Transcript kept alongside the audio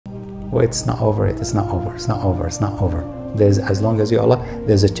well, it's not over, it's not over, it's not over, it's not over. There's, as long as you Allah,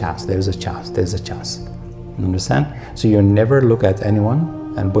 there's a chance, there's a chance, there's a chance. You understand? So you never look at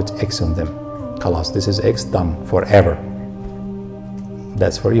anyone and put X on them. Khalas, this is X, done, forever.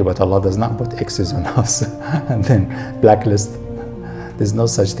 That's for you, but Allah does not put X's on us and then blacklist. There's no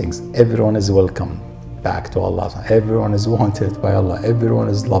such things. Everyone is welcome back to Allah. Everyone is wanted by Allah. Everyone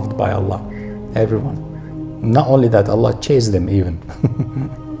is loved by Allah. Everyone. Not only that, Allah chased them even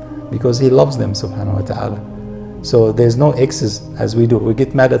because He loves them, subhanahu wa ta'ala. So there's no X's as we do. We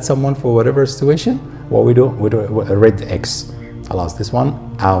get mad at someone for whatever situation. What we do a red X. Allah, this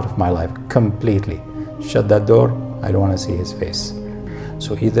one out of my life completely. Shut that door. I don't want to see his face.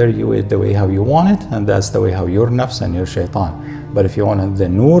 So either you eat the way how you want it, and that's the way how your nafs and your shaitan. But if you want the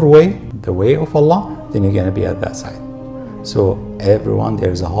nur way, the way of Allah, then you're going to be at that side. So everyone,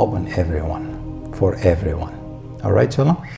 there's a hope in everyone, for everyone. All right, inshallah.